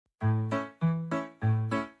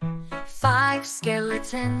5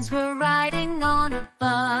 skeletons were riding on a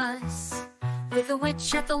bus, with a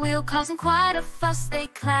witch at the wheel causing quite a fuss. They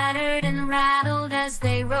clattered and rattled as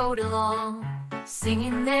they rode along,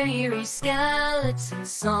 singing their eerie skeleton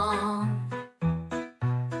song.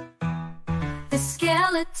 The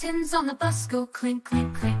skeletons on the bus go clink,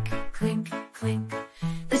 clink, clink, clink, clink.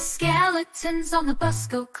 The skeletons on the bus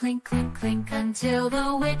go clink, clink, clink, until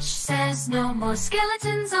the witch says no more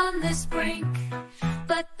skeletons on this brink.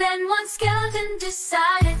 But then one skeleton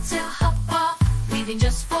decided to hop off, leaving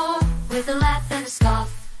just 4 with a laugh and a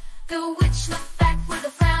scoff. The witch looked back with a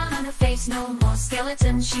frown on her face. No more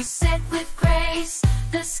skeletons, she said with grace.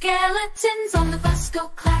 The skeletons on the bus go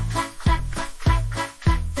clack, clack, clack, clack, clack, clack,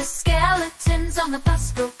 clack. The skeletons on the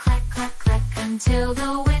bus go clack, clack, clack, until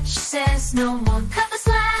the witch says no more. Cut the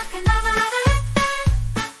slack and another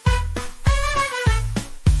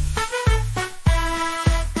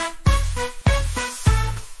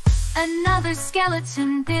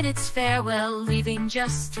skeleton bid its farewell, leaving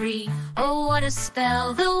just 3. Oh, what a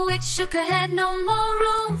spell! The witch shook her head, no more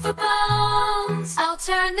room for bones. I'll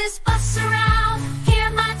turn this bus around, hear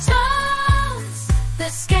my tones. The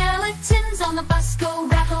skeletons on the bus go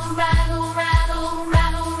rattle, rattle, rattle,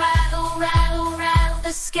 rattle, rattle, rattle, rattle.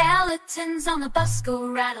 The skeletons on the bus go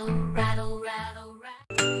rattle, rattle, rattle,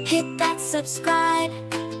 rattle. Hit that subscribe,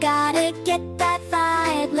 gotta get that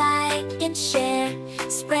vibe. Like and share,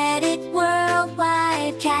 spread it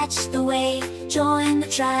worldwide. Catch the wave, join the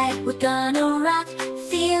tribe. We're gonna rock,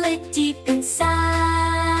 feel it deep inside.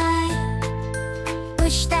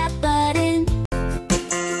 Push that button.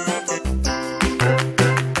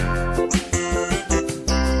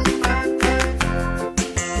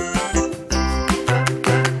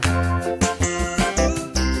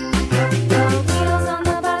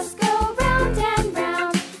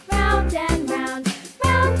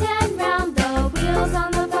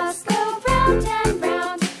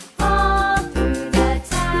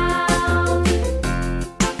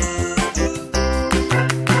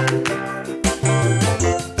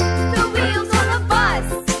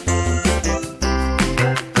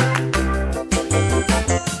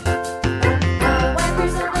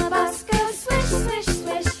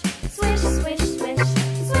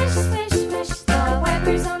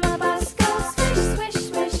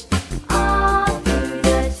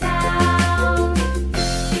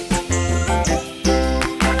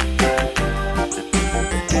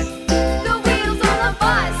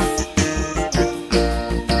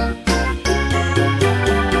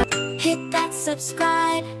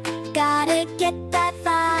 Subscribe, gotta get that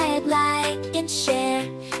vibe. Like and share,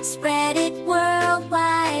 spread it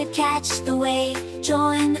worldwide. Catch the wave,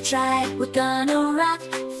 join the tribe. We're gonna rock,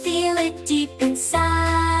 feel it deep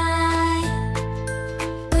inside.